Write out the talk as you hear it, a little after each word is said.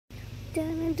Well,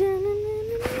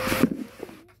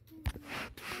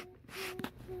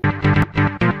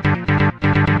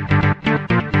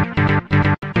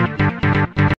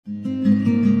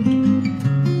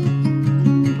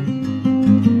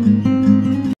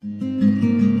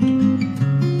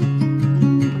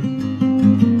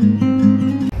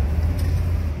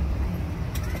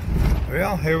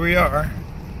 here we are.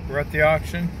 We're at the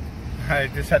auction. I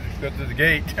just had to go through the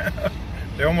gate.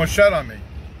 They almost shut on me.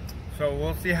 So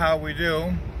we'll see how we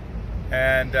do.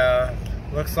 And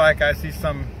looks like I see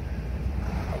a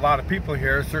lot of people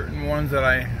here, certain ones that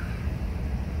I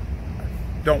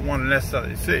don't want to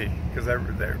necessarily see, because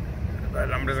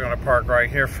but I'm just going to park right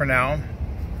here for now.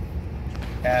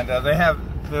 And they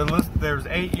have the list, there's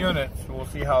 8 units. So we'll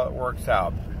see how it works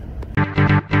out.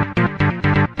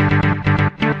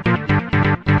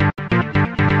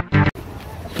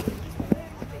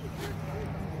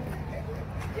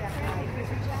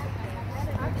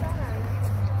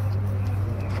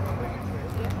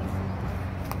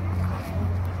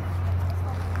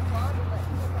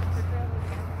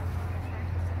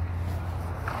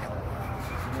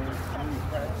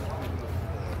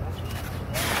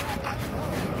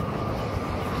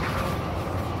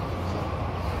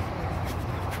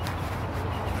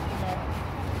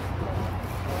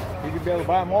 You could be able to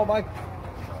buy them all, Mike?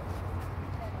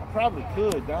 I probably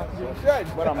could, You should,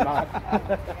 but I'm not.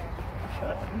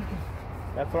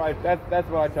 That's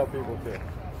what I tell people too.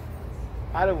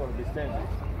 I don't want to be stingy.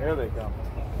 Here they come.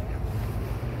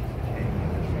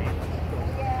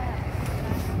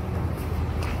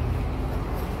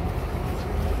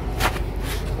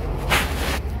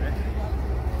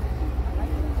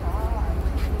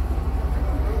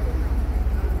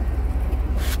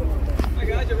 Hi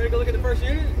guys, you ready to go look at the first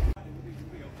unit?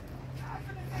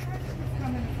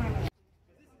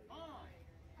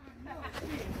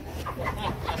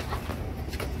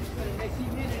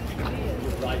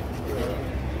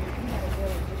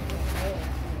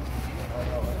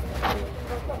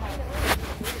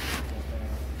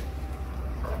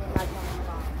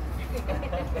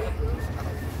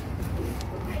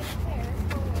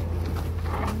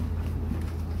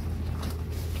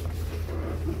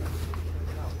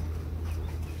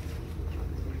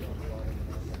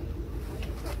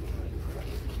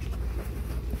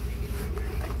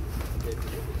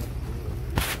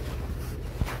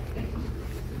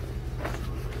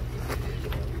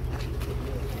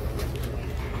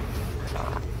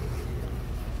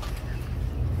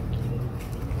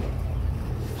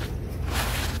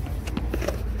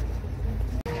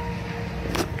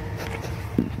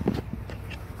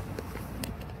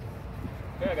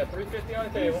 I got 350 on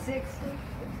the table. 360.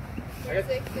 I got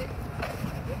 360.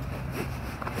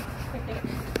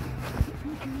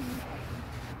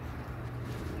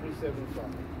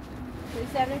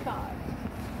 375.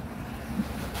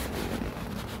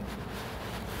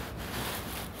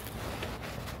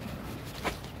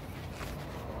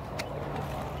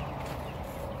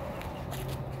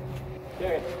 Yeah, I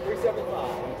got 375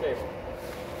 on the table.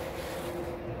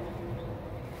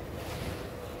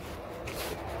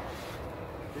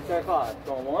 375.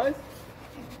 Going once.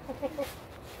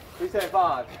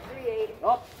 375. 380.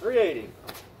 Oh, 380.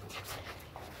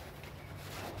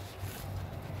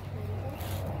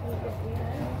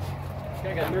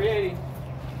 Okay, I got 380.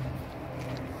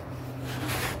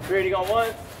 380 going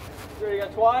once. 380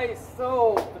 going twice.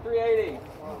 So, for 380.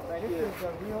 Thank you. This is a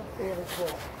real theater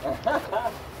book.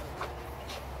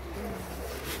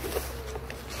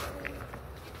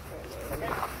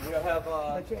 We'll have,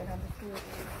 But you had understood.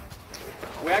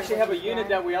 we actually have a unit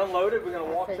that we unloaded. We're going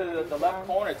to walk to the left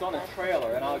corner. It's on a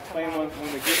trailer, and I'll explain when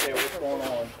we get there what's going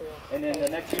on. And then the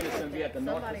next unit's going to be at the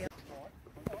north. On the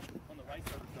right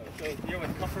side. So, you know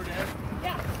what Comfort is?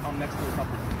 Yeah. I'm next to the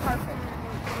Comfort. Perfect.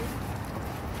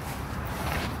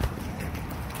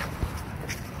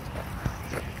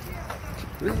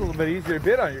 This is a little bit easier to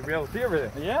bid on. You'll be able to see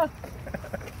everything. Yeah.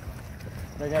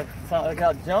 They got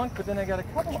junk, but then they got a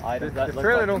couple of items. The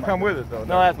trailer don't come with it, though.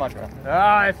 No, that's my trailer.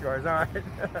 Ah, that's yours. All right.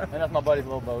 And that's my buddy's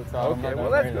little boat. So Okay,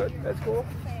 well, that's good. That's cool.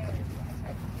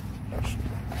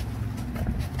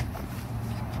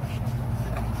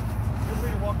 Feel free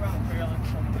to walk around the trailer.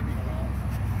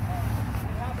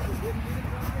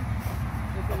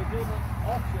 It's a legitimate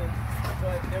auction,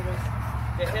 but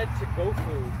they had to-go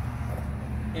food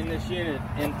in this unit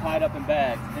and tied up in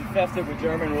bags, infested with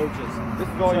German roaches. This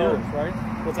is all yours, right?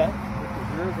 What's that? This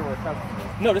is yours or a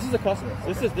customer? No, this is a customer.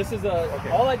 Okay. This is a. Okay.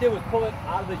 All I did was pull it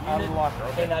out of the unit, Out of the locker,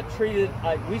 okay. and I treated.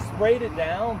 We sprayed it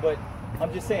down, but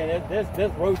I'm just saying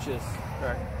there's roaches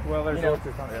Right. Well, there's You know,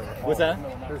 roaches on every. what's that?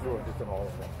 There's roaches on all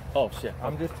of them. Oh shit.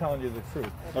 I'm just telling you the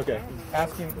truth. Okay.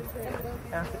 Ask, if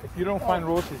you don't find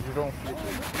roaches, you don't. They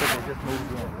just move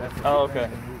you in. That's Oh, okay.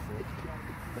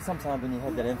 But sometimes when you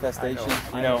have that infestation,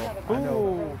 you know. I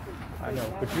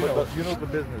know. But you know the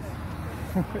business.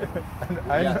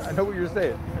 I know what you're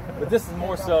saying. But this is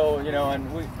more so, you know,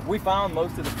 and we found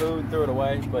most of the food, threw it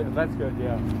away, but That's good.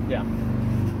 Yeah. yeah.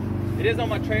 It is on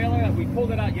my trailer. We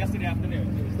pulled it out yesterday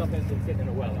afternoon. The stuff has been sitting in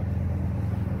the weather.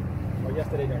 Or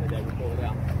yesterday during the day, we pulled it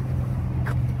out.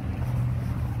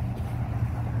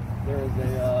 There is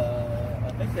a, I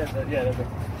think there's a, yeah,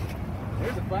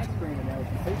 there's a flat screen in there with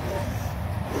some people.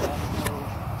 You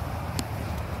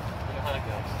know how it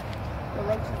goes. The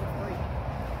roaches are free.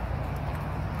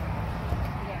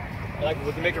 Like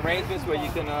we can make arrangements where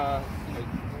you can, you know,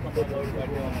 pump that load right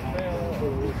here on the trail,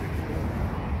 or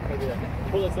maybe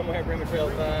pull it somewhere, bring the trail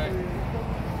back.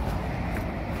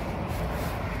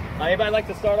 Anybody like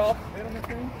to start off?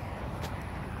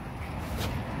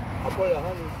 I'll put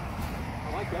 100. I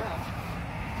like that.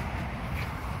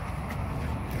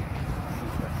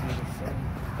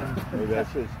 Maybe I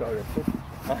should start at 50.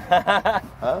 Huh?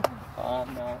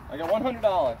 No. I got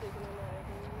 $100.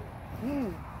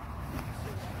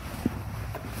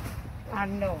 I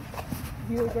know.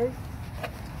 You agree?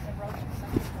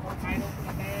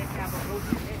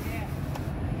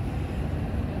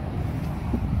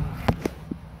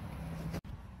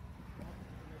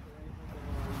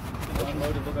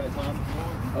 Unload a little bit of time.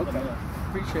 Okay.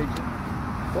 Appreciate you.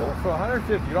 Cool. For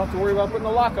 150, you don't have to worry about putting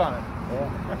a lock on it.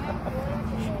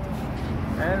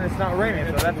 And it's not raining,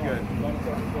 so that's good.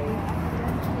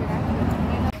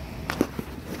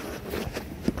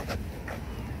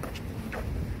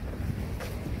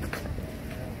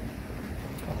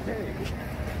 Okay.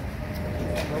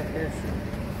 Location.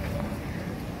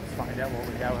 Let's find out what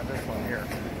we have on this one here.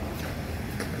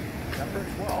 Number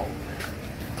 12.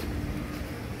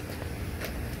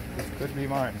 This could be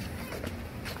mine.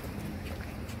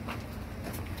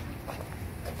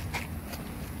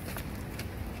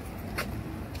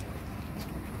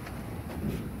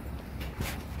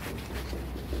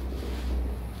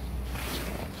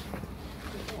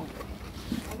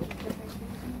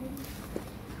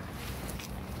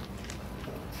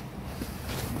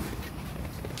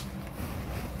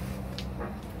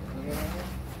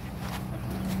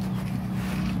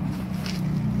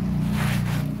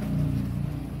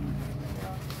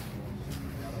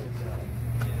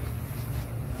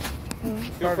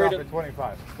 Started off at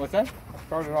 25. What's that?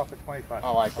 Started off at 25. I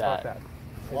like How about that.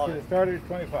 Let's get it started at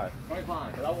 25.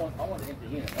 25, because I want the empty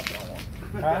unit. That's what I want.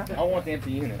 Huh? I want the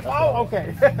empty unit. That's what I Oh, want.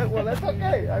 okay. Well, that's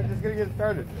okay. I'm just going to get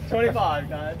started. 25,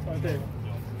 guys. 22.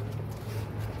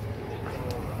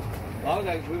 Well,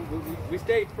 we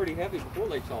stayed pretty heavy before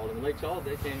Lake Charles. And Lake Charles,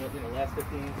 they came with, you know, last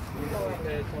 15 units, we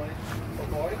had 20. Oh,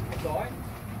 40? I'm sorry.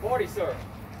 40, sir.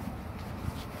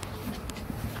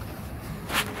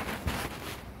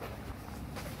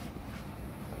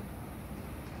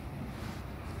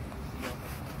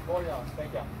 $40,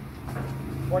 thank you.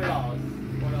 $40.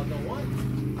 $40 on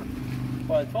one.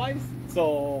 $40 twice.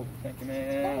 So, thank you,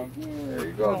 man. There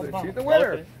you go. She's the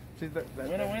winner. Okay. She's the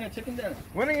Winner, chicken dinner.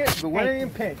 winning it. The winning in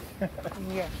pink.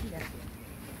 Yeah, yeah.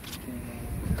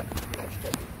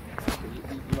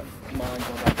 You mind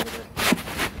going back over there?